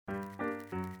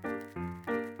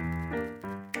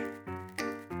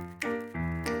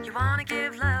You wanna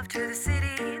give love to the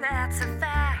city, that's a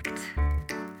fact.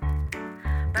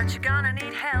 But you're gonna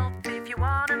need help if you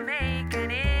wanna make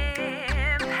an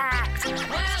impact.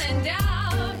 Well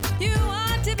endowed, you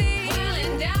want to be well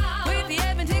endowed with the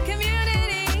Edmonton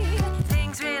community.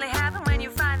 Things really happen when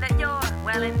you find that you're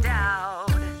well endowed.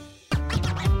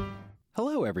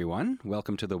 Hello, everyone.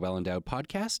 Welcome to the Well Endowed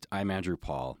Podcast. I'm Andrew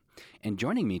Paul. And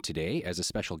joining me today as a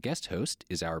special guest host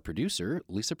is our producer,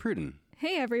 Lisa Pruden.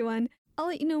 Hey, everyone. I'll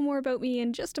let you know more about me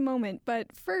in just a moment,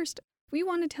 but first, we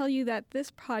want to tell you that this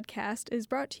podcast is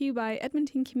brought to you by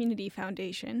Edmonton Community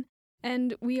Foundation,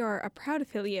 and we are a proud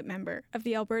affiliate member of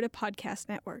the Alberta Podcast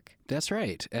Network. That's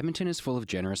right. Edmonton is full of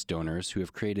generous donors who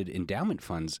have created endowment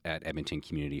funds at Edmonton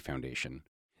Community Foundation.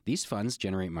 These funds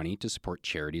generate money to support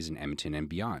charities in Edmonton and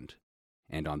beyond.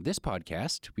 And on this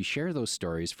podcast, we share those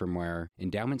stories from where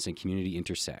endowments and community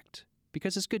intersect,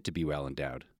 because it's good to be well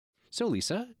endowed. So,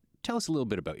 Lisa, tell us a little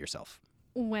bit about yourself.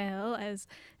 Well,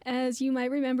 as you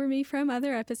might remember me from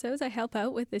other episodes, I help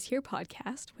out with this here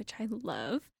podcast, which I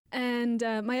love. And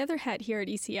my other hat here at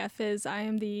ECF is I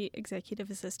am the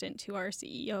executive assistant to our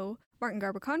CEO, Martin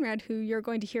Garber-Conrad, who you're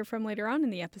going to hear from later on in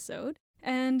the episode.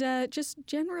 And just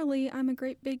generally, I'm a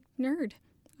great big nerd.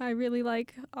 I really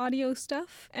like audio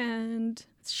stuff and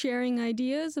sharing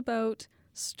ideas about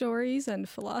stories and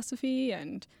philosophy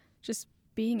and just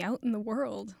being out in the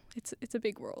world. It's a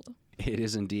big world. It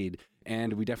is indeed.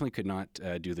 And we definitely could not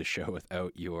do the show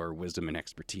without your wisdom and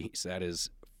expertise. That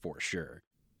is for sure.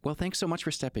 Well, thanks so much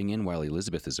for stepping in while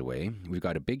Elizabeth is away. We've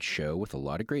got a big show with a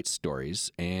lot of great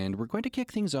stories, and we're going to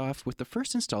kick things off with the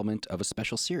first installment of a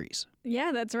special series.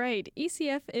 Yeah, that's right.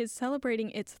 ECF is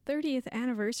celebrating its 30th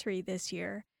anniversary this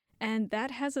year, and that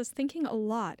has us thinking a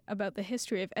lot about the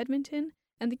history of Edmonton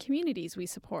and the communities we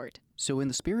support. So in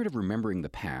the spirit of remembering the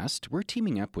past, we're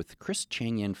teaming up with Chris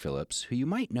Chang-Yen Phillips, who you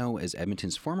might know as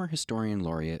Edmonton's former historian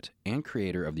laureate and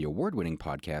creator of the award-winning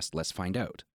podcast Let's Find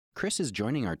Out. Chris is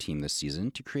joining our team this season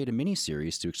to create a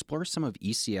mini-series to explore some of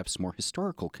ECF's more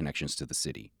historical connections to the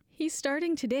city. He's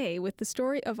starting today with the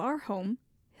story of our home,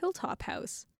 Hilltop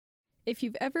House. If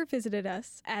you've ever visited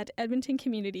us at Edmonton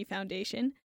Community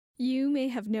Foundation, you may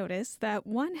have noticed that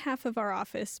one half of our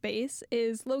office space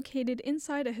is located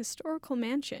inside a historical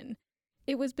mansion.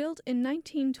 It was built in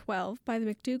 1912 by the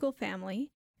McDougall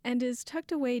family and is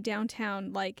tucked away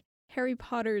downtown like Harry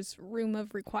Potter's Room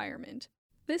of Requirement.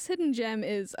 This hidden gem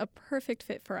is a perfect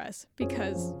fit for us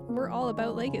because we're all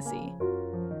about legacy.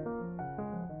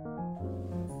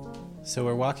 So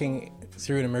we're walking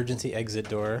through an emergency exit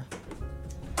door.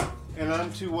 And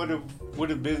onto what would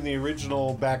have been the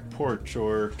original back porch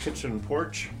or kitchen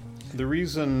porch. The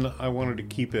reason I wanted to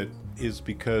keep it is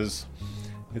because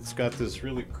it's got this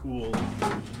really cool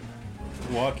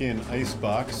walk-in ice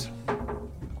box.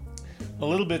 A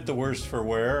little bit the worse for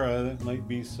wear. There might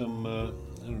be some,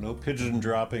 pigeon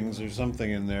droppings or something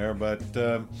in there, but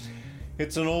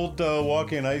it's an old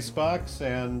walk-in ice box,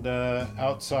 and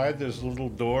outside there's a little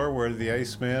door where the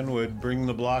Iceman would bring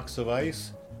the blocks of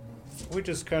ice. We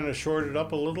just kind of shorted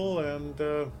up a little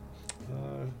and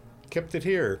kept it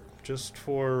here just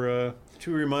for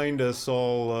to remind us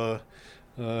all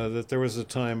that there was a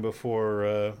time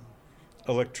before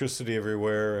electricity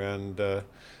everywhere, and a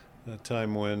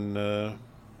time when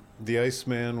the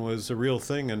Iceman was a real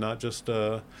thing and not just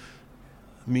a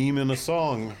meme in a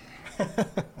song.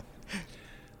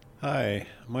 Hi,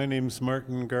 my name's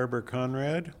Martin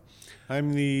Garber-Conrad.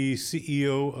 I'm the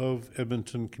CEO of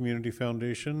Edmonton Community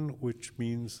Foundation, which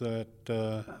means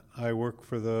that I work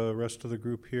for the rest of the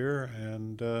group here,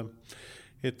 and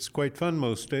it's quite fun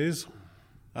most days.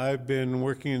 I've been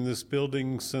working in this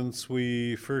building since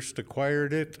we first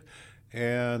acquired it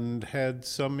and had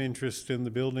some interest in the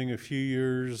building a few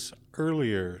years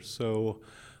earlier. So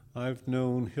I've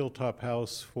known Hilltop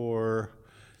House for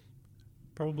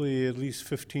probably at least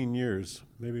 15 years,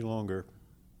 maybe longer.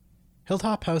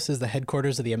 Hilltop House is the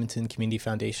headquarters of the Edmonton Community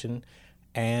Foundation,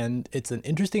 and it's an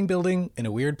interesting building in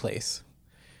a weird place.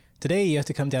 Today, you have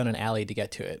to come down an alley to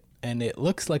get to it, and it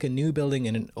looks like a new building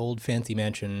and an old fancy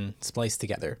mansion spliced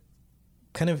together,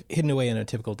 kind of hidden away in a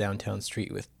typical downtown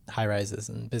street with high-rises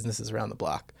and businesses around the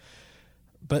block.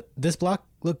 But this block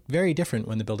looked very different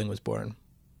when the building was born.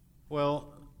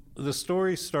 Well, the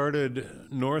story started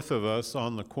north of us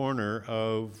on the corner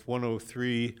of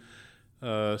 103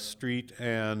 Street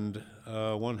and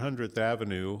 100th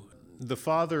Avenue. The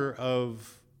father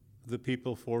of the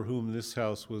people for whom this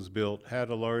house was built had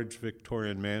a large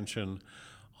Victorian mansion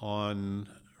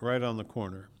right on the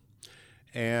corner.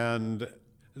 And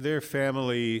their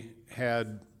family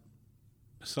had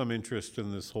some interest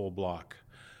in this whole block.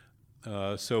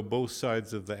 So both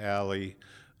sides of the alley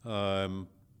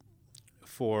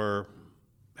for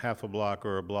half a block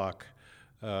or a block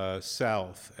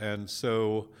south. And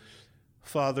so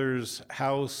Father's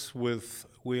house with,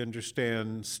 we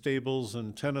understand, stables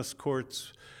and tennis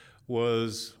courts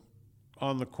was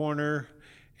on the corner.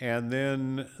 And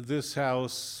then this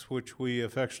house, which we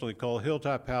affectionately call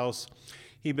Hilltop House,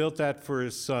 he built that for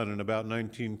his son in about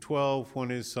 1912 when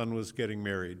his son was getting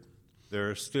married. There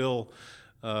are still,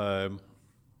 the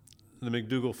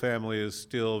McDougall family is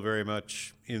still very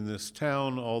much in this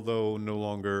town, although no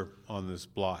longer on this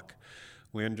block.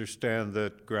 We understand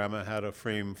that Grandma had a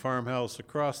frame farmhouse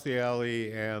across the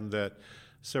alley and that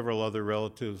several other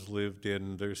relatives lived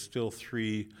in. There's still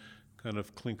 3 kind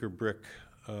of clinker brick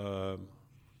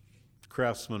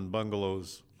craftsman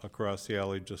bungalows across the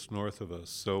alley just north of us.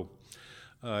 So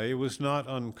it was not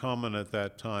uncommon at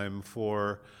that time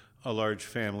for a large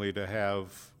family to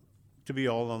be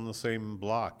all on the same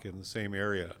block in the same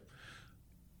area.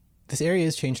 This area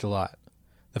has changed a lot.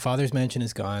 The father's mansion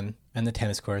is gone, and the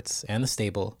tennis courts, and the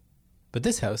stable. But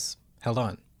this house held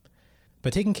on. By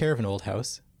taking care of an old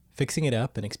house, fixing it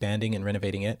up and expanding and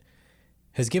renovating it,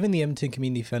 has given the Edmonton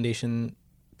Community Foundation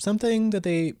something that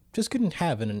they just couldn't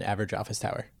have in an average office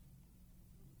tower.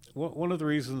 One of the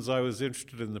reasons I was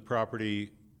interested in the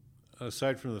property,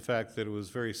 aside from the fact that it was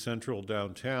very central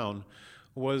downtown,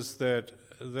 was that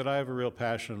I have a real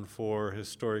passion for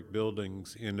historic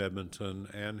buildings in Edmonton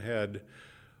and had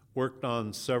worked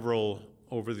on several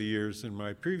over the years in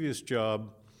my previous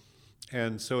job,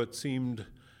 and so it seemed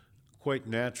quite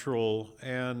natural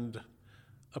and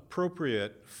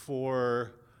appropriate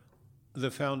for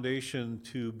the foundation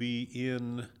to be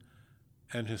in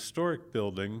an historic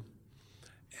building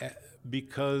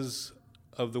because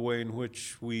of the way in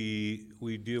which we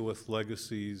deal with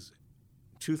legacies.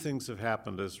 2 things have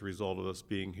happened as a result of us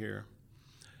being here.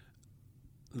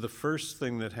 The first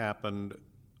thing that happened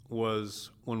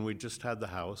was when we just had the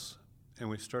house and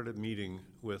we started meeting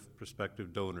with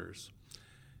prospective donors.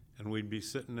 And we'd be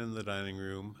sitting in the dining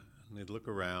room and they'd look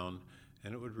around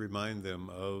and it would remind them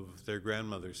of their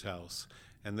grandmother's house.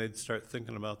 And they'd start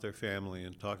thinking about their family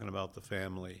and talking about the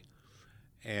family.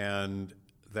 And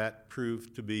that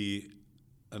proved to be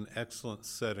an excellent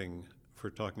setting for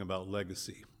talking about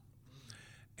legacy.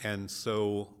 And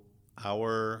so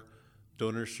our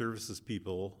donor services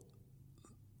people,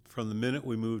 from the minute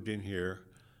we moved in here,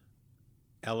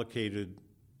 allocated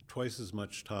twice as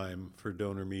much time for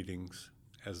donor meetings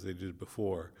as they did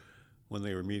before when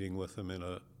they were meeting with them in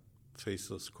a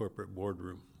faceless corporate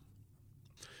boardroom.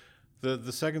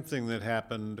 The second thing that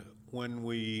happened when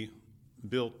we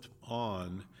built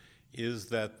on is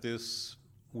that this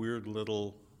weird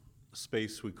little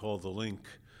space we call the Link.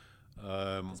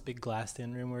 This big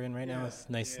glassed-in room we're in right now with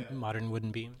nice modern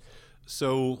wooden beams.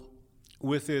 So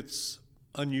with its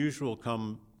unusual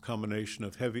combination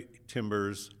of heavy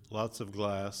timbers, lots of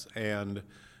glass, and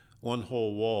one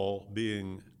whole wall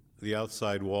being the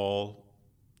outside wall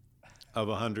of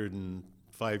a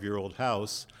 105-year-old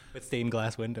house. With stained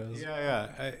glass windows.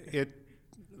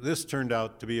 This turned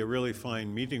out to be a really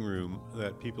fine meeting room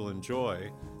that people enjoy.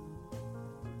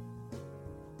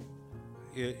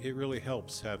 It really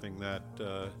helps having that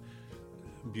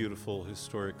beautiful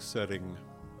historic setting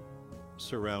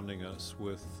surrounding us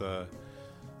with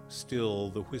still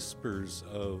the whispers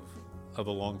of a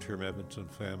long-term Edmonton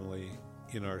family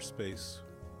in our space,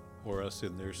 or us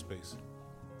in their space.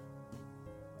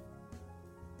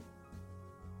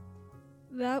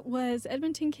 That was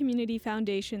Edmonton Community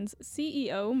Foundation's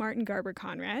CEO, Martin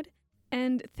Garber-Conrad.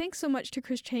 And thanks so much to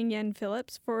Chris Chang-Yen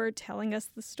Phillips for telling us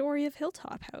the story of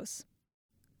Hilltop House.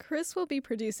 Chris will be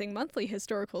producing monthly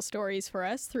historical stories for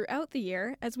us throughout the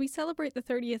year as we celebrate the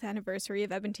 30th anniversary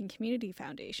of Edmonton Community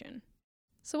Foundation.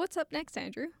 So what's up next,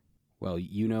 Andrew? Well,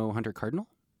 you know Hunter Cardinal?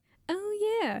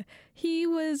 Oh, yeah. He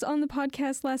was on the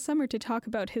podcast last summer to talk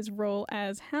about his role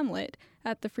as Hamlet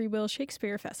at the Free Will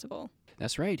Shakespeare Festival.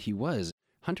 That's right, he was.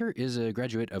 Hunter is a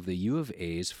graduate of the U of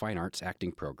A's Fine Arts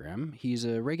acting program. He's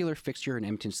a regular fixture in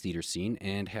Edmonton's theatre scene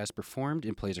and has performed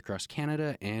in plays across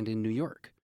Canada and in New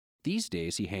York. These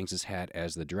days, he hangs his hat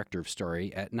as the director of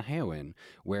story at Naheowen,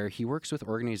 where he works with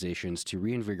organizations to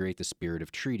reinvigorate the spirit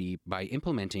of treaty by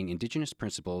implementing Indigenous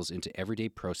principles into everyday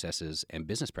processes and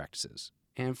business practices.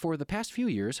 And for the past few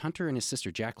years, Hunter and his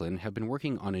sister Jacqueline have been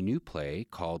working on a new play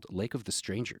called Lake of the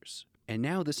Strangers. And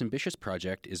now this ambitious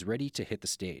project is ready to hit the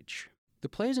stage. The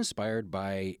play is inspired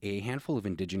by a handful of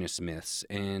Indigenous myths,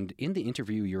 and in the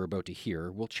interview you're about to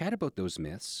hear, we'll chat about those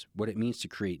myths, what it means to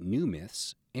create new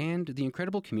myths, and the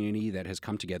incredible community that has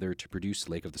come together to produce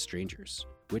Lake of the Strangers,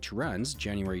 which runs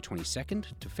January 22nd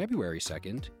to February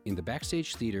 2nd in the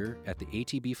Backstage Theatre at the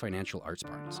ATB Financial Arts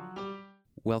Barns.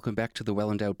 Welcome back to the Well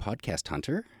Endowed Podcast,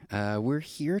 Hunter. We're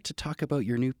here to talk about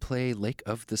your new play, Lake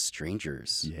of the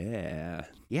Strangers. Yeah.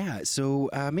 Yeah, so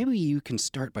maybe you can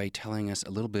start by telling us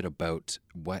a little bit about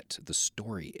what the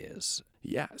story is.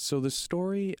 Yeah, so the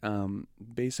story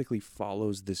basically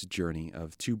follows this journey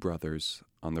of two brothers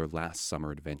on their last summer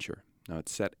adventure. Now,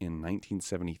 it's set in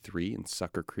 1973 in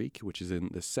Sucker Creek, which is in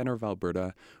the center of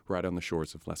Alberta, right on the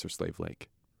shores of Lesser Slave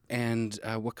Lake. And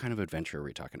what kind of adventure are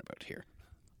we talking about here?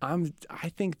 I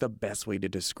think the best way to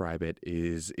describe it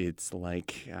is it's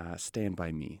like Stand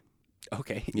By Me.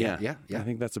 Okay. Yeah. Yeah. I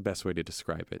think that's the best way to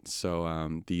describe it.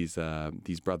 So these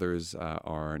brothers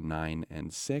are 9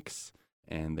 and 6,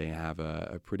 and they have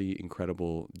a pretty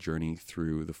incredible journey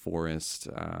through the forest,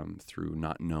 through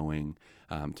not knowing,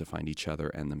 to find each other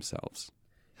and themselves.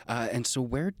 And so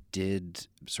where did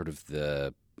sort of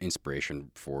the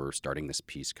inspiration for starting this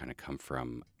piece kind of come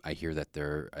from? I hear that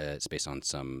it's based on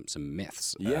some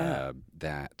myths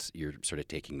that you're sort of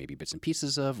taking maybe bits and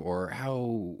pieces of, or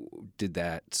how did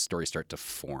that story start to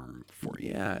form for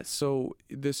you? Yeah, so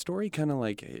the story kind of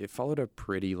like, it followed a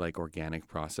pretty like organic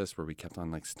process where we kept on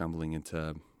like stumbling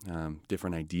into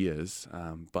different ideas.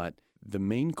 But the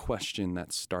main question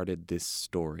that started this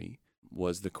story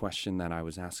was the question that I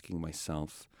was asking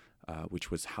myself, which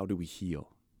was, how do we heal?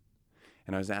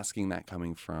 And I was asking that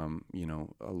coming from,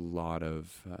 a lot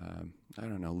of,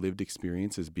 lived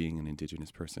experience as being an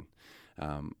Indigenous person.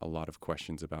 A lot of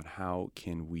questions about how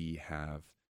can we have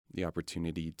the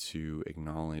opportunity to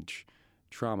acknowledge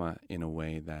trauma in a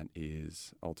way that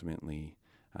is ultimately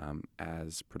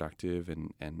as productive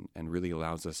and really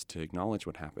allows us to acknowledge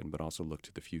what happened, but also look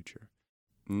to the future.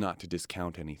 Not to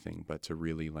discount anything, but to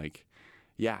really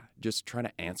just try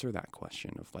to answer that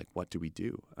question of like, what do we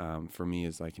do? For me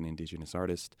as like an Indigenous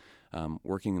artist,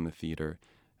 working in the theater,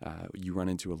 you run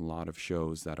into a lot of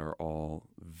shows that are all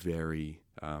very,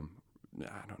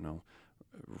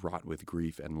 wrought with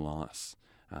grief and loss.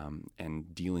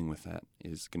 And dealing with that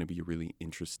is going to be a really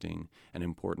interesting and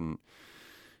important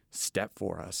step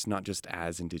for us, not just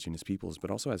as Indigenous peoples, but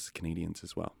also as Canadians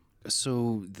as well.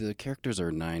 So the characters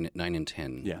are 9 and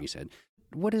 10, Yeah. you said.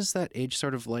 What is that age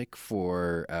sort of like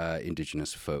for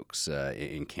Indigenous folks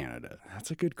in Canada? That's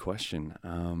a good question.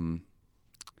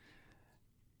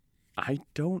 I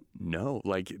don't know.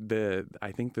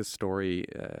 I think the story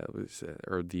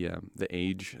the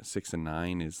age 6 and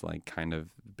 9 is like kind of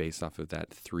based off of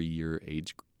that 3-year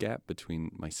age gap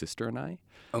between my sister and I.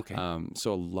 Okay.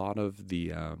 So a lot of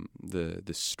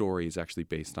the story is actually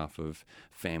based off of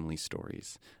family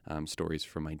stories, stories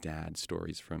from my dad,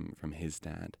 stories from his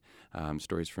dad,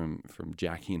 stories from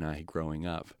Jackie and I growing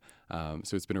up.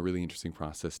 So it's been a really interesting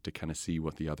process to kind of see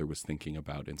what the other was thinking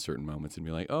about in certain moments and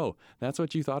be like, oh, that's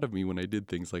what you thought of me when I did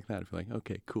things like that. I'd be like,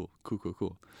 okay, cool.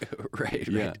 Right.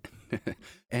 Yeah.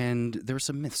 And there were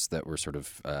some myths that were sort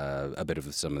of a bit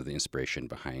of some of the inspiration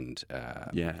behind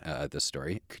the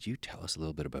story. Could you tell us a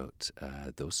little bit about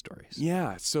those stories?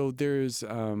 Yeah, so there's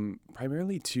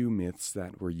primarily 2 myths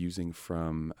that we're using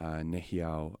from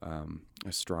Nehiyaw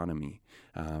astronomy.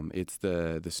 It's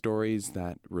the stories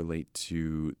that relate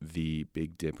to the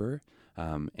Big Dipper,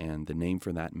 and the name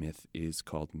for that myth is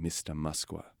called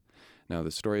Mistamusqua. Now,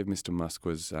 the story of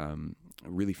Mistamusqua is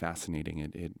really fascinating.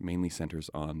 It mainly centers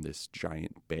on this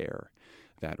giant bear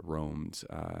that roamed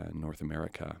North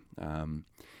America.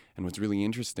 And what's really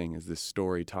interesting is this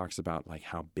story talks about like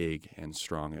how big and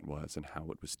strong it was and how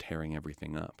it was tearing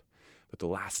everything up. But the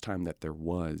last time that there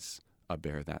was a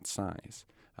bear that size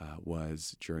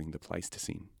was during the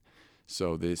Pleistocene.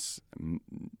 So this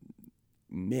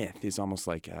myth is almost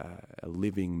like a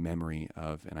living memory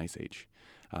of an ice age.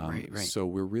 Right. So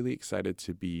we're really excited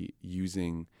to be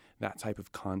using that type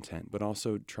of content, but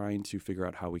also trying to figure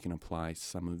out how we can apply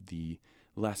some of the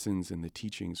lessons and the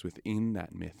teachings within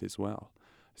that myth as well,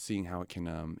 seeing how it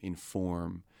can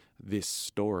inform this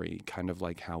story, kind of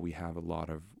like how we have a lot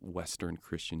of Western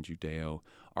Christian Judeo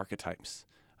archetypes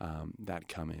that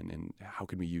come in, and how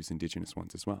can we use Indigenous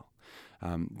ones as well.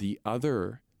 The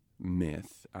other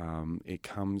myth, it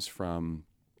comes from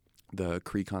the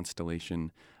Cree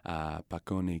constellation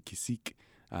Pakone Kisik,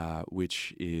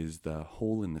 which is the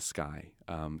hole in the sky.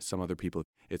 Some other people,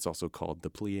 it's also called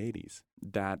the Pleiades.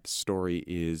 That story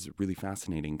is really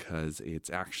fascinating because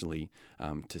it's actually,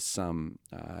 to some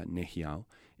Nehiyaw,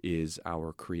 is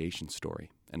our creation story.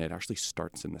 And it actually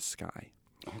starts in the sky.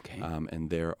 Okay. And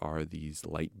there are these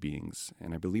light beings,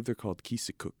 and I believe they're called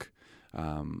Kisikuk.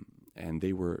 And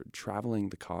they were traveling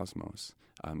the cosmos,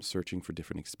 searching for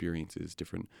different experiences,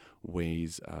 different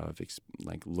ways of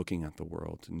looking at the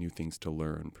world, new things to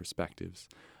learn, perspectives.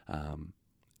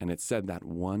 And it said that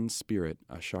one spirit,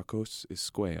 Ashakos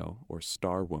Isqueo, or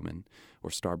Star Woman,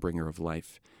 or Star Bringer of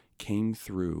Life, came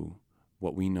through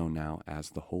what we know now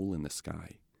as the hole in the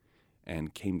sky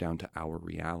and came down to our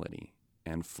reality.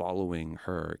 And following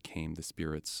her came the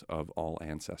spirits of all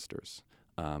ancestors.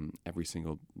 Every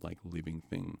single living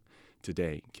thing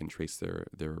today can trace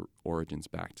their origins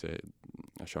back to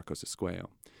Ashakos Isqueo.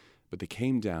 But they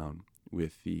came down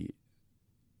with the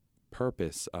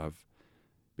purpose of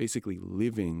basically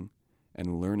living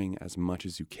and learning as much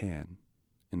as you can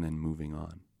and then moving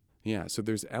on. Yeah, so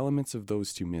there's elements of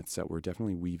those two myths that we're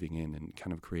definitely weaving in and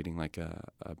kind of creating like a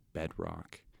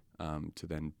bedrock to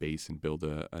then base and build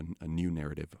a new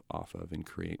narrative off of and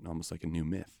create almost like a new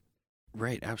myth.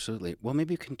 Right, absolutely. Well,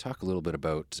 maybe you can talk a little bit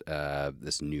about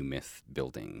this new myth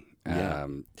building. Yeah.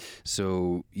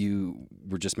 So you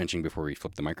were just mentioning before we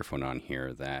flipped the microphone on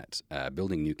here that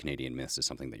building new Canadian myths is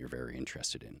something that you're very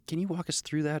interested in. Can you walk us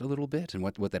through that a little bit and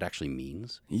what that actually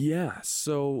means? Yeah,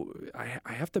 so I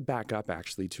have to back up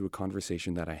actually to a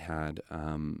conversation that I had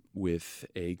with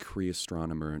a Cree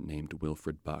astronomer named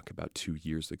Wilfred Buck about 2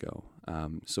 years ago.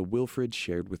 So Wilfred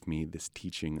shared with me this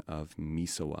teaching of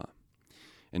Misawa.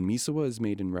 And Misawa is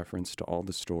made in reference to all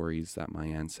the stories that my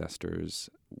ancestors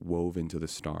wove into the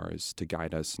stars to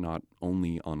guide us not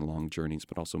only on long journeys,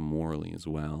 but also morally as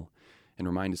well, and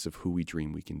remind us of who we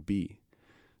dream we can be.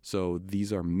 So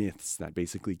these are myths that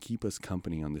basically keep us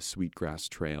company on the Sweetgrass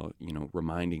Trail,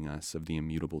 reminding us of the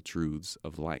immutable truths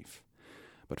of life.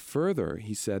 But further,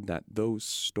 he said that those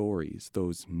stories,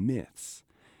 those myths,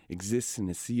 exist in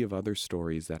a sea of other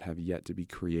stories that have yet to be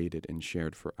created and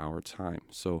shared for our time.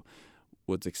 So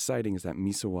what's exciting is that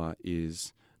Misawa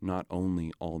is not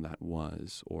only all that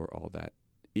was or all that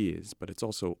is, but it's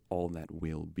also all that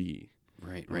will be.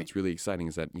 Right. What's really exciting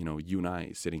is that, you and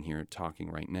I sitting here talking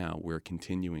right now, we're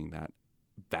continuing that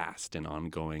vast and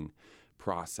ongoing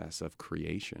process of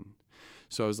creation.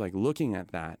 So I was looking at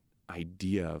that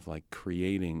idea of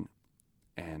creating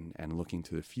and looking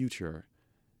to the future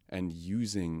and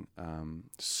using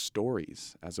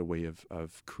stories as a way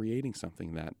of creating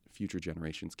something that future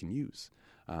generations can use.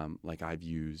 Like I've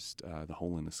used The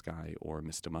Hole in the Sky or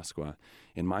Mistamusqua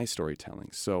in my storytelling.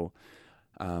 So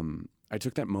I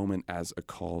took that moment as a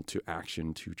call to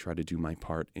action to try to do my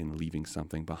part in leaving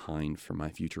something behind for my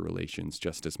future relations,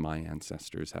 just as my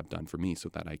ancestors have done for me, so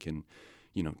that I can,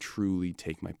 truly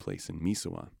take my place in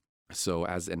Misawa. So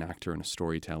as an actor and a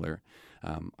storyteller,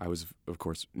 I was, of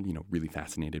course, really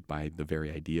fascinated by the very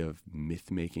idea of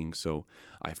myth making. So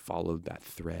I followed that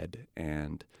thread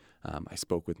and I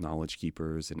spoke with knowledge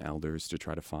keepers and elders to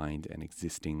try to find an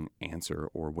existing answer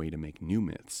or way to make new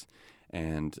myths.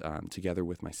 And together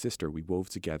with my sister, we wove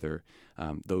together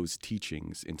those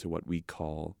teachings into what we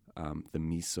call the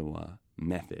Misawa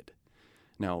method.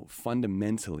 Now,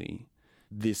 fundamentally,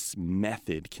 this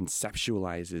method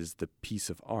conceptualizes the piece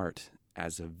of art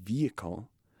as a vehicle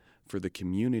for the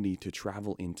community to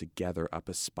travel in together up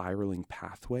a spiraling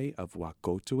pathway of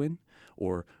wakotuin,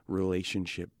 or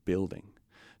relationship building.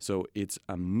 So it's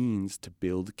a means to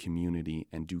build community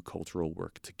and do cultural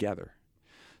work together.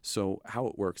 So how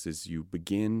it works is you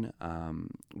begin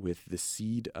with the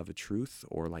seed of a truth,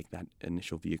 or that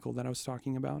initial vehicle that I was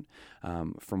talking about,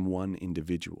 from one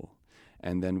individual.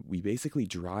 And then we basically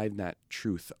drive that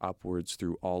truth upwards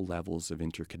through all levels of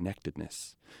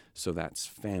interconnectedness. So that's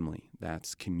family,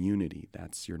 that's community,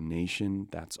 that's your nation,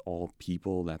 that's all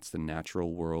people, that's the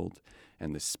natural world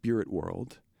and the spirit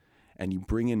world. And you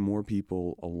bring in more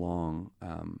people along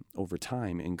over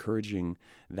time, encouraging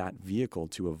that vehicle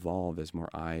to evolve as more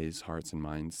eyes, hearts, and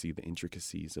minds see the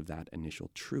intricacies of that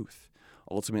initial truth.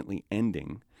 Ultimately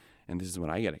ending, and this is what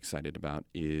I get excited about,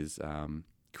 is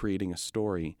creating a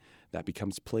story that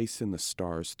becomes placed in the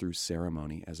stars through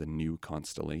ceremony as a new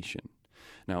constellation.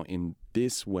 Now, in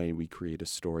this way, we create a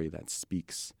story that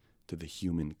speaks to the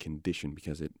human condition,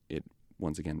 because it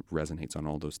once again resonates on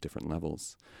all those different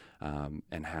levels,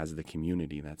 and has the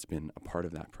community that's been a part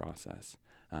of that process.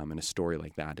 And a story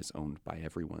like that is owned by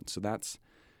everyone. So that's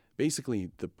basically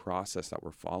the process that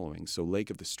we're following. So Lake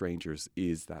of the Strangers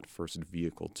is that first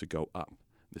vehicle to go up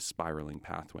the spiraling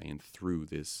pathway and through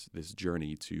this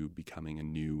journey to becoming a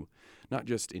new, not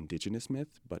just Indigenous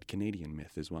myth, but Canadian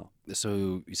myth as well.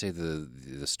 So you say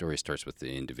the story starts with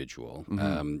the individual.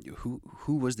 Mm-hmm.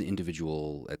 Who was the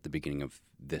individual at the beginning of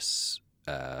this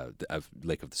of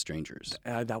Lake of the Strangers?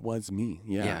 That was me.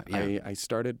 Yeah. I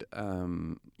started.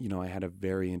 I had a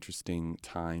very interesting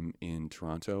time in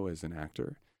Toronto as an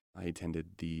actor. I attended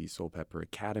the Soul Pepper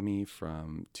Academy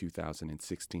from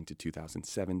 2016 to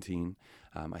 2017.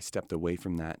 I stepped away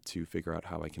from that to figure out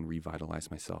how I can revitalize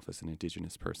myself as an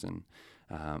Indigenous person.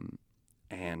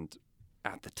 And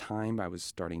at the time I was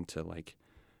starting to like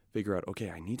figure out, okay,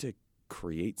 I need to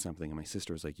create something. And my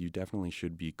sister was like, you definitely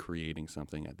should be creating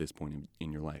something at this point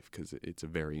in your life, because it's a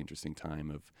very interesting time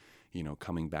of, you know,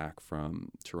 coming back from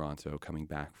Toronto, coming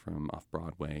back from off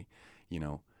Broadway, you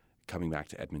know, coming back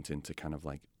to Edmonton to kind of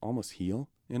like almost heal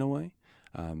in a way,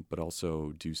 but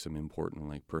also do some important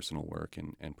like personal work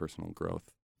and personal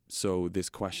growth. So this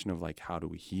question of like, how do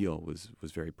we heal was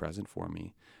very present for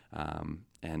me.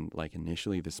 And like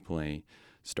initially this play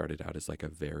started out as like a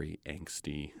very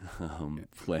angsty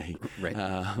play. Right.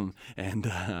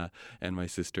 And my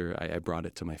sister, I brought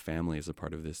it to my family as a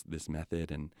part of this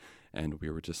method. And we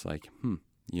were just like,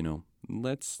 you know,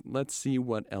 let's see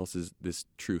what else this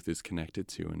truth is connected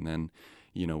to. And then,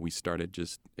 you know, we started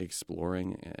just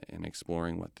exploring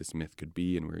what this myth could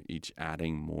be, and we're each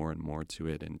adding more and more to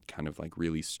it, and kind of like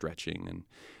really stretching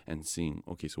and seeing,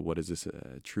 okay, so what is this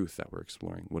truth that we're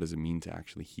exploring? What does it mean to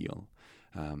actually heal?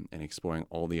 And exploring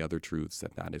all the other truths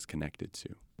that is connected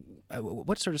to.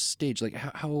 What sort of stage, like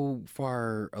how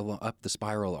far up the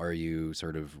spiral are you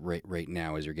sort of right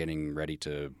now as you're getting ready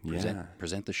to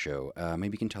present the show?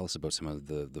 Maybe you can tell us about some of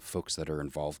the folks that are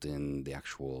involved in the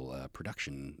actual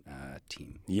production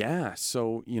team. Yeah,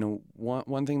 so, you know,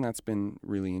 one thing that's been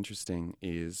really interesting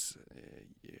is,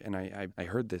 and I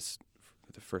heard this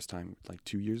for the first time like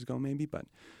 2 years ago maybe, but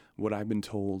what I've been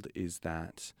told is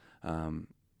that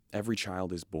every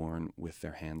child is born with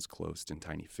their hands closed in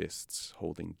tiny fists,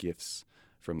 holding gifts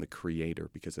from the Creator,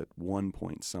 because at one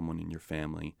point someone in your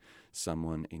family,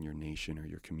 someone in your nation or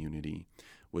your community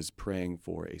was praying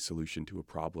for a solution to a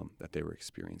problem that they were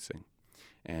experiencing.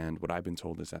 And what I've been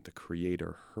told is that the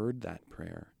Creator heard that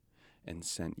prayer and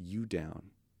sent you down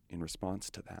in response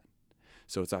to that.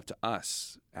 So it's up to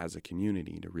us as a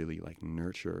community to really like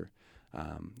nurture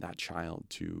that child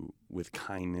to, with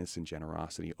kindness and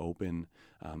generosity, open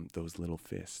those little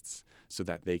fists so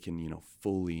that they can, you know,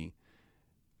 fully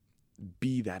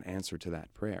be that answer to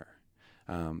that prayer.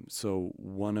 So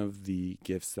one of the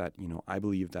gifts that, you know, I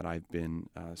believe that I've been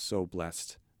so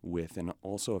blessed with, and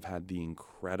also have had the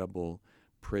incredible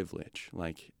privilege,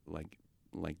 like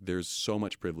there's so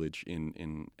much privilege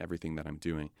in everything that I'm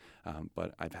doing,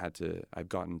 but I've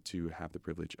gotten to have the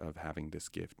privilege of having this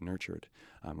gift nurtured,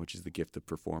 which is the gift of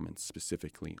performance,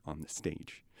 specifically on the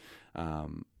stage.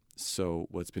 So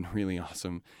what's been really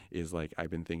awesome is like, I've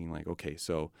been thinking like, okay,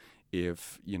 so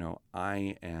if, you know,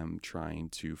 I am trying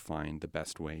to find the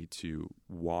best way to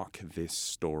walk this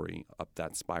story up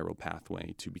that spiral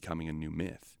pathway to becoming a new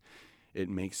myth, it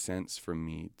makes sense for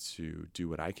me to do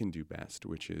what I can do best,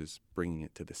 which is bringing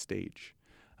it to the stage.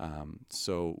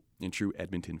 So in true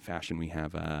Edmonton fashion, we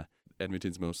have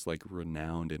Edmonton's most like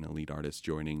renowned and elite artists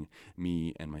joining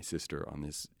me and my sister on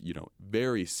this, you know,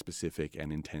 very specific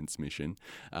and intense mission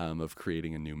of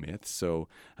creating a new myth. So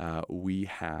we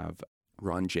have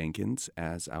Ron Jenkins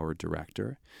as our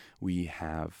director. We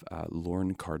have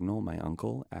Lorne Cardinal, my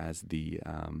uncle, as the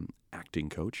acting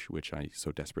coach, which I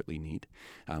so desperately need.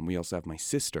 We also have my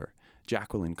sister,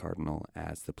 Jacqueline Cardinal,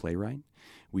 as the playwright.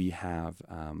 We have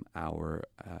our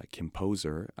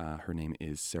composer. Her name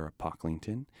is Sarah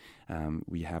Pocklington.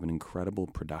 We have an incredible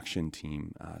production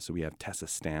team. So we have Tessa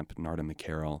Stamp, Narda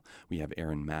McCarroll. We have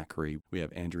Aaron Macri. We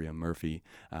have Andrea Murphy.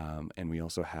 And we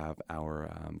also have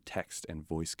our text and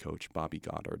voice coach, Bobby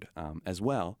Goddard. As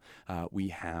well, we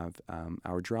have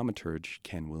our dramaturge,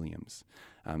 Ken Williams.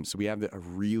 So we have a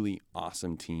really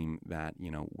awesome team that,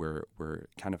 you know, we're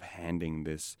kind of handing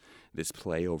this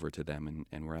play over to them,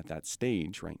 and we're at that stage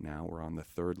right now. We're on the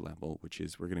third level, which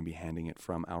is we're going to be handing it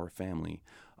from our family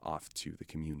off to the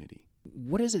community.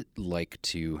 What is it like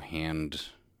to hand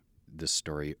this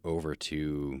story over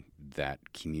to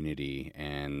that community,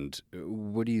 and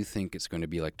what do you think it's going to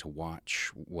be like to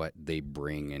watch what they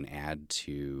bring and add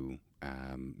to,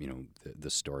 you know, the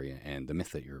story and the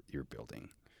myth that you're building?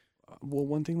 Well,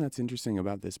 one thing that's interesting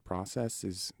about this process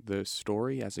is the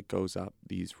story as it goes up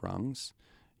these rungs,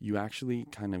 you actually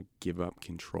kind of give up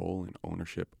control and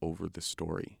ownership over the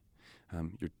story.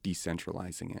 You're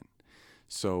decentralizing it.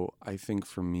 So I think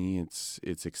for me,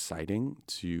 it's exciting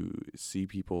to see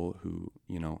people who,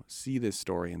 you know, see this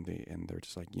story and they're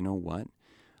just like, you know what?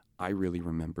 I really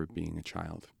remember being a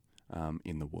child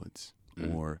in the woods.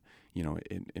 Mm. Or, you know,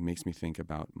 it makes me think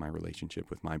about my relationship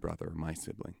with my brother or my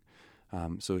sibling.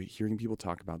 So hearing people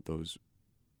talk about those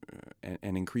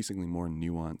and increasingly more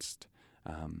nuanced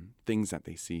things that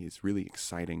they see is really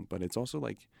exciting, but it's also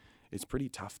like, it's pretty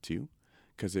tough too,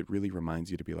 because it really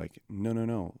reminds you to be like,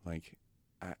 no, like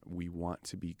we want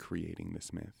to be creating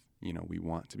this myth. You know, we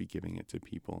want to be giving it to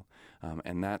people.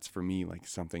 And that's for me like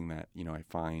something that, you know, I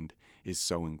find is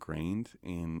so ingrained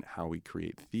in how we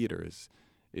create theater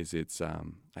It's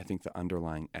I think the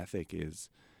underlying ethic is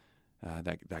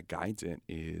that guides it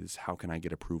is, how can I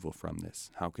get approval from this?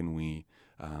 How can we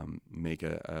make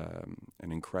an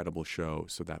incredible show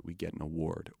so that we get an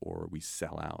award or we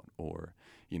sell out, or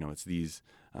it's these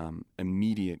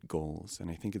immediate goals. And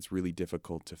I think it's really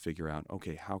difficult to figure out,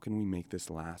 okay, how can we make this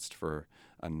last for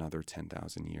another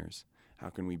 10,000 years? How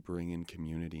can we bring in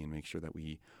community and make sure that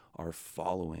we are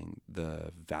following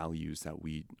the values that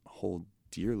we hold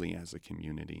dearly as a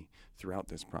community throughout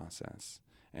this process?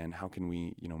 And how can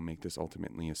we, make this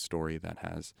ultimately a story that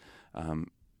has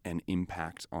an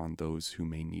impact on those who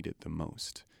may need it the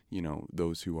most?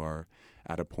 Those who are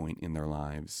at a point in their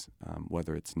lives,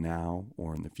 whether it's now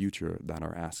or in the future, that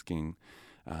are asking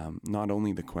not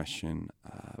only the question,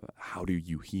 how do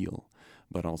you heal,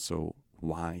 but also,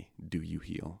 why do you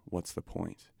heal? What's the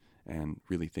point? And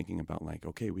really thinking about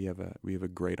okay, we have a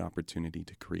great opportunity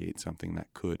to create something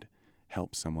that could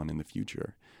help someone in the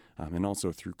future. And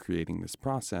also through creating this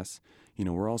process,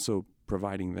 we're also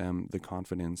providing them the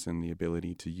confidence and the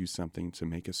ability to use something to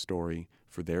make a story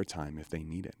for their time if they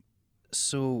need it.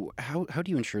 So how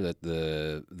do you ensure that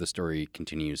the story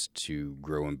continues to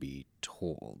grow and be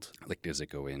told? Does it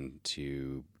go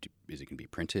into, is it going to be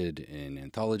printed in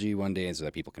anthology one day so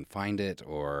that people can find it,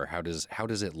 or how does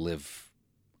it live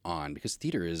on? Because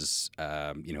theater is,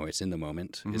 it's in the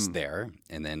moment, it's there,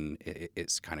 and then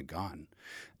it's kind of gone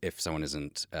if someone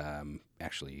isn't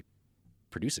actually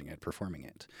producing it, performing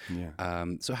it. Yeah.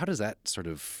 So how does that sort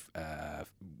of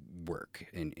work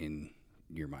in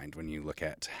your mind when you look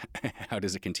at how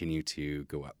does it continue to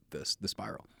go up the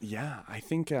spiral? Yeah, I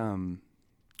think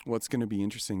what's going to be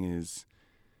interesting is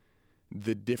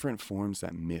the different forms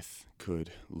that myth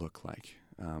could look like.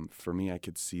 For me, I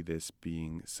could see this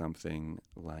being something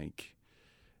like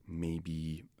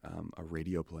maybe a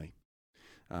radio play.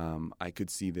 I could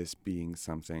see this being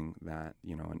something that,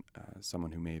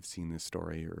 someone who may have seen this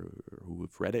story or who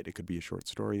have read it, it could be a short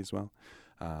story as well.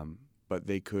 But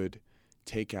they could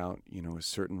take out, a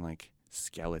certain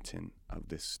skeleton of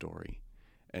this story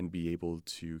and be able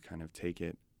to kind of take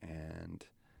it and,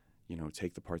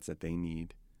 take the parts that they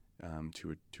need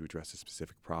to address a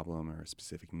specific problem or a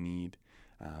specific need,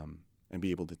 and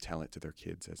be able to tell it to their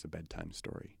kids as a bedtime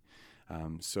story.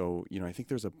 So, I think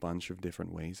there's a bunch of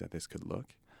different ways that this could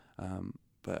look,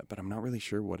 but I'm not really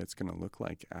sure what it's going to look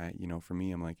like. For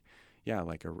me, I'm a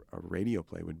radio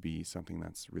play would be something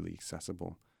that's really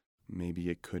accessible. Maybe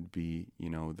it could be,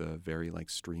 the very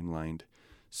streamlined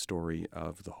story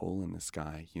of the hole in the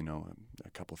sky, a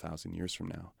couple thousand years from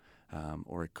now.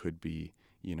 Or it could be,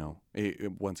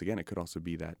 once again, it could also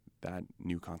be that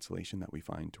new constellation that we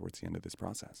find towards the end of this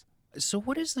process. So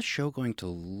what is the show going to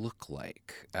look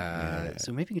like?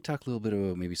 So maybe you could talk a little bit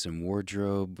about maybe some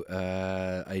wardrobe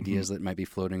ideas that might be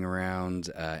floating around,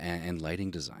 and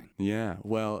lighting design. Yeah,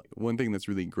 well, one thing that's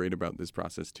really great about this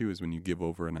process too is when you give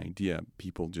over an idea,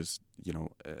 people just,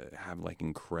 have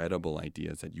incredible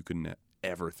ideas that you couldn't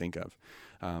ever think of.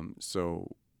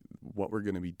 So what we're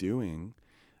going to be doing,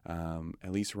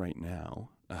 at least right now,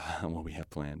 what we have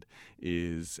planned,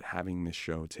 is having this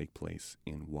show take place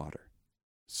in water.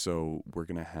 So we're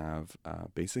going to have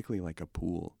basically a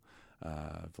pool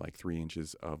of 3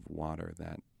 inches of water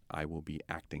that I will be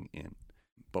acting in.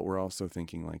 But we're also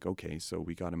thinking okay, so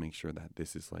we got to make sure that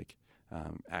this is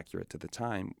accurate to the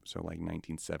time. So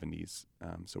 1970s.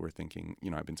 So we're thinking,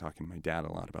 I've been talking to my dad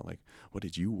a lot about what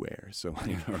did you wear? So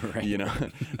Right.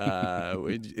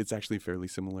 It's actually fairly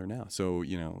similar now. So,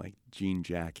 jean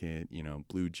jacket,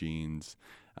 blue jeans,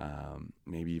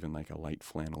 maybe even a light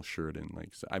flannel shirt. And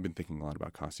so I've been thinking a lot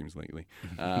about costumes lately.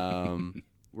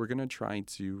 We're going to try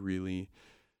to really,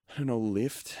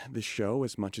 lift the show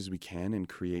as much as we can and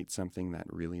create something that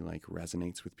really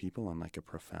resonates with people on a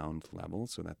profound level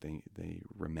so that they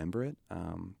remember it.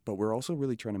 But we're also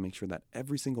really trying to make sure that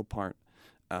every single part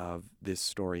of this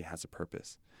story has a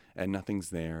purpose and nothing's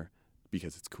there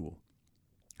because it's cool.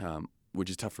 Which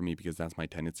is tough for me because that's my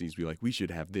tendency is to be we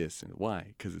should have this. And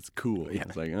why? Because it's cool. Yeah.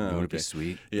 It's It would okay. be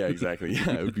sweet. Yeah, exactly.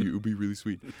 Yeah, it would be really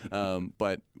sweet.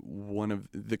 But one of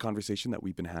the conversation that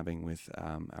we've been having with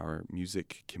our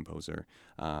music composer,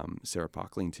 Sarah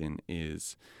Pocklington,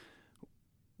 is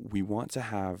we want to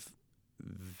have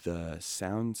the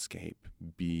soundscape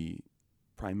be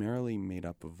primarily made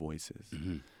up of voices.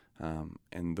 Mm-hmm.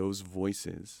 And those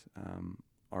voices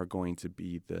are going to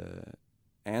be the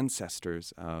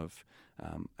ancestors of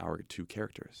our two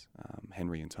characters,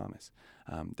 Henry and Thomas.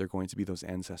 They're going to be those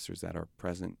ancestors that are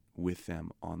present with them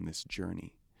on this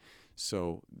journey.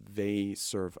 So they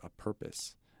serve a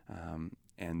purpose,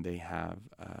 and they have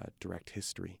a direct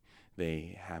history.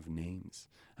 they have names,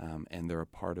 and they're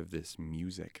a part of this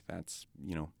music that's,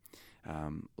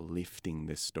 lifting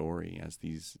this story as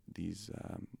these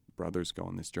brothers go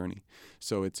on this journey.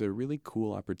 So it's a really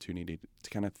cool opportunity to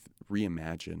kind of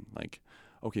reimagine, like,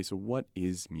 okay, so what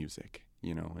is music?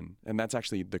 And that's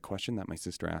actually the question that my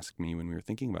sister asked me when we were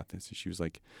thinking about this. She was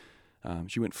like,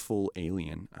 she went full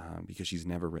alien because she's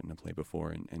never written a play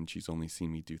before, and she's only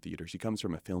seen me do theater. She comes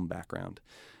from a film background,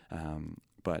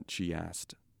 but she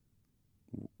asked,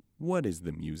 what is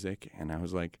the music? And I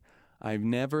was like, I've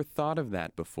never thought of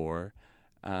that before.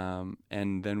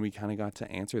 And then we kind of got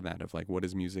to answer that of like, what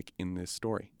is music in this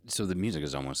story? So the music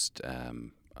is almost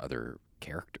other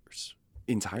characters.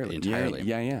 Entirely.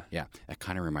 Yeah. It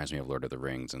kind of reminds me of Lord of the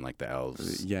Rings and like the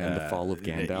elves. And the fall of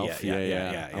Gandalf.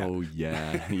 Yeah. Oh,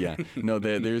 yeah. No,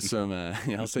 there's some,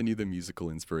 I'll send you the musical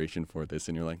inspiration for this,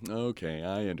 and you're like, okay,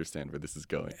 I understand where this is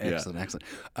going. Excellent.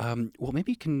 Well,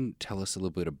 maybe you can tell us a little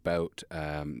bit about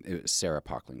Sarah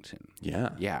Pocklington.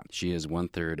 Yeah. She is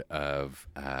 1/3 of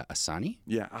Asani?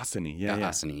 Yeah, Asani.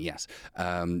 Asani, yes.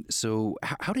 So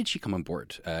how did she come on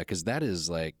board? Because that is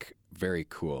like very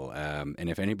cool. And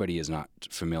if anybody is not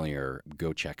familiar,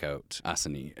 go check out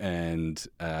Asani. And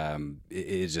it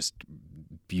is just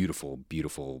beautiful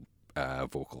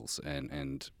vocals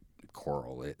and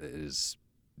choral. It is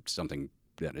something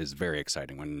that is very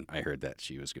exciting when I heard that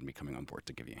she was going to be coming on board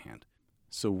to give you a hand.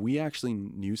 So we actually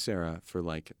knew Sarah for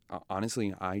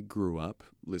honestly, I grew up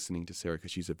listening to Sarah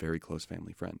because she's a very close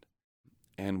family friend.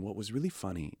 And what was really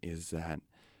funny is that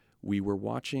we were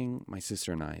watching, my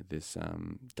sister and I, this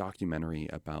documentary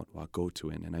about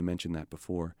Wahgotuin, and I mentioned that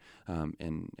before,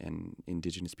 and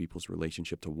Indigenous people's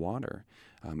relationship to water.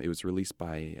 It was released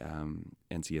by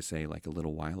NCSA like a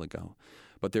little while ago.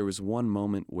 But there was one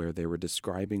moment where they were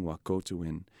describing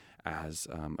Wahgotuin as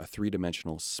a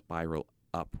three-dimensional spiral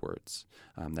upwards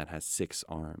that has 6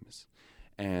 arms.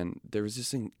 And there was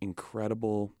this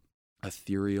incredible,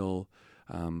 ethereal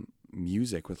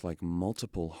music with like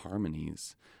multiple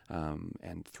harmonies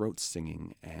and throat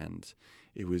singing, and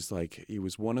it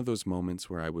was one of those moments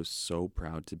where I was so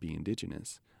proud to be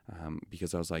Indigenous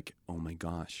because I was like, oh my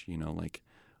gosh, like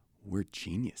we're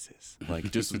geniuses.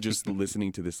 Like just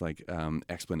listening to this like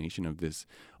explanation of this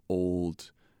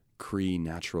old Cree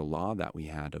natural law that we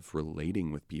had of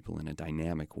relating with people in a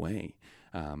dynamic way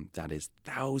that is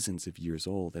thousands of years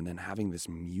old, and then having this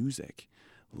music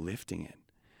lifting it.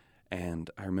 And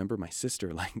I remember my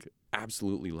sister like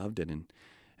absolutely loved it,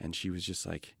 and she was just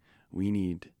like, we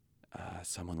need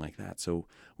someone like that. So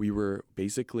we were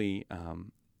basically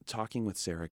talking with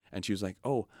Sarah, and she was like,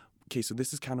 oh, okay, so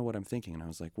this is kind of what I'm thinking. And I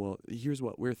was like, well, here's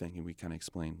what we're thinking. We kind of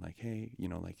explained like, hey,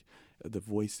 like the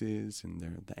voices and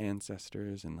the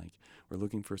ancestors, and like we're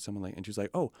looking for someone like, and she was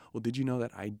like, oh, well, did you know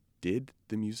that I did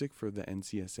the music for the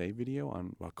NCSA video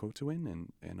on Wahgotuin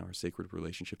and our sacred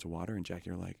relationship to water? And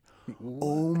Jackie are like,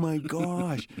 oh my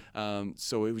gosh.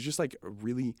 So it was just like a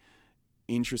really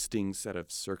interesting set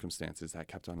of circumstances that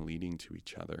kept on leading to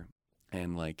each other.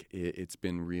 And like it's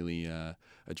been really a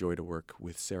joy to work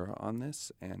with Sarah on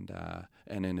this, and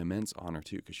an immense honor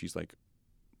too, because she's like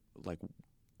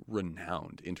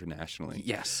renowned internationally.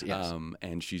 Yes.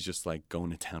 And she's just like going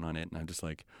to town on it, and I'm just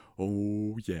like,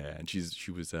 oh yeah. And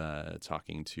she was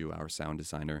talking to our sound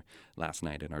designer last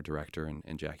night, and our director,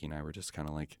 and Jackie and I were just kind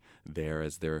of like there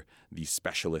as they're these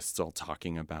specialists all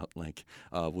talking about like,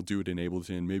 we'll do it in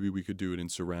Ableton, maybe we could do it in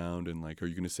surround, and like, are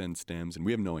you going to send stems? And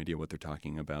we have no idea what they're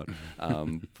talking about.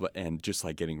 And just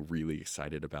like getting really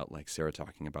excited about like Sarah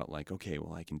talking about like, okay,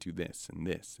 well, I can do this and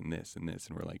this and this and this,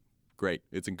 and we're like, great,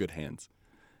 it's in good hands.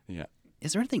 Yeah.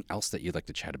 Is there anything else that you'd like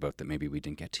to chat about that maybe we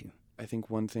didn't get to? I think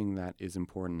one thing that is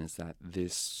important is that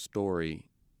this story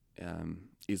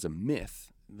is a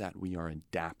myth that we are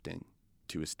adapting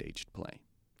to a staged play.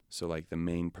 So like the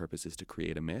main purpose is to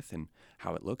create a myth, and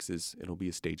how it looks is it'll be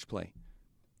a staged play.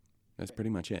 That's pretty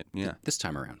much it. Yeah. This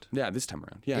time around. Yeah, this time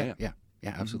around. Yeah.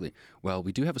 Yeah, absolutely. Mm-hmm. Well,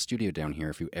 we do have a studio down here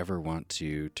if you ever want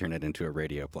to turn it into a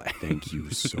radio play. Thank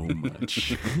you so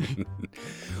much.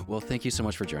 Well, thank you so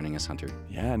much for joining us, Hunter.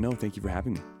 Yeah, no, thank you for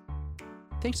having me.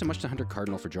 Thanks so much to Hunter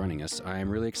Cardinal for joining us.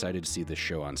 I'm really excited to see this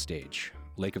show on stage.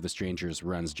 Lake of the Strangers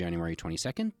runs January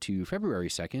 22nd to February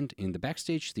 2nd in the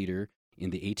Backstage Theater in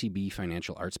the ATB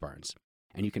Financial Arts Barns.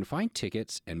 And you can find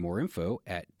tickets and more info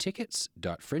at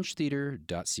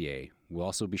tickets.frenchtheater.ca. We'll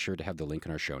also be sure to have the link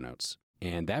in our show notes.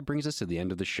 And that brings us to the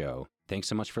end of the show. Thanks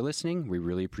so much for listening. We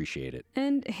really appreciate it.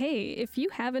 And hey, if you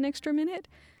have an extra minute,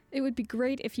 it would be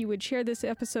great if you would share this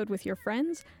episode with your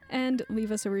friends and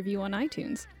leave us a review on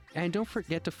iTunes. And don't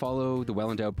forget to follow the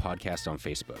Well Endowed Podcast on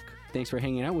Facebook. Thanks for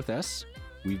hanging out with us.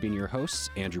 We've been your hosts,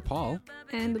 Andrew Paul.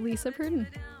 And Lisa Pruden.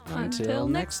 Until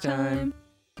next time.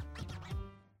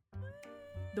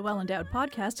 The Well Endowed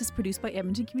podcast is produced by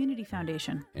Edmonton Community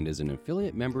Foundation. And is an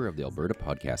affiliate member of the Alberta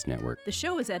Podcast Network. The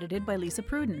show is edited by Lisa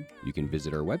Pruden. You can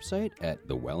visit our website at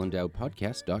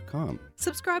thewellendowedpodcast.com.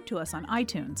 Subscribe to us on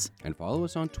iTunes. And follow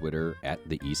us on Twitter at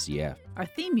the ECF. Our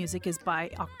theme music is by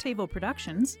Octavo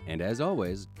Productions. And as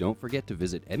always, don't forget to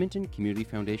visit Edmonton Community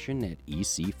Foundation at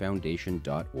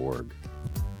ecfoundation.org.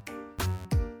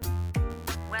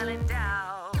 Well endowed.